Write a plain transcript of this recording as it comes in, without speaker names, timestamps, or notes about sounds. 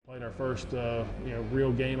in our first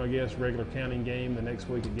real game, I guess, regular counting game the next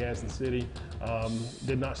week at Gaston City.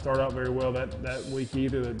 Did not start out very well that week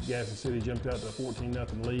either. Gaston City jumped out to a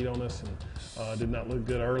 14-0 lead on us and did not look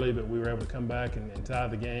good early, but we were able to come back and tie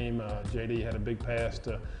the game. JD had a big pass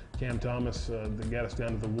to Cam Thomas that got us down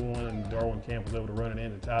to the 1, and Darwin Camp was able to run it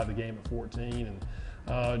in to tie the game at 14.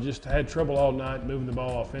 And just had trouble all night moving the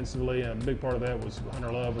ball offensively, and a big part of that was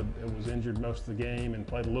Hunter Love was injured most of the game and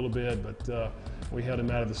played a little bit, but we held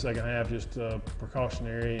him out of the second half, just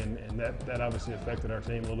precautionary, and that obviously affected our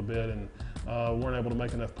team a little bit, and weren't able to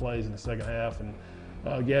make enough plays in the second half. And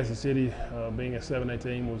Gaston City, being a 7A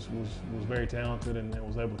team, was very talented and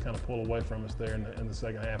was able to kind of pull away from us there in the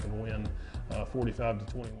second half and win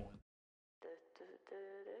 45-21.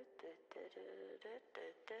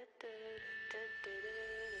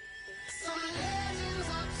 Some legends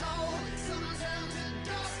are told, some turn to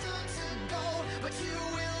dust or to gold, but you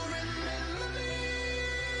will remember me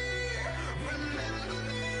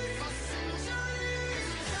for centuries.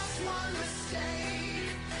 Just one mistake.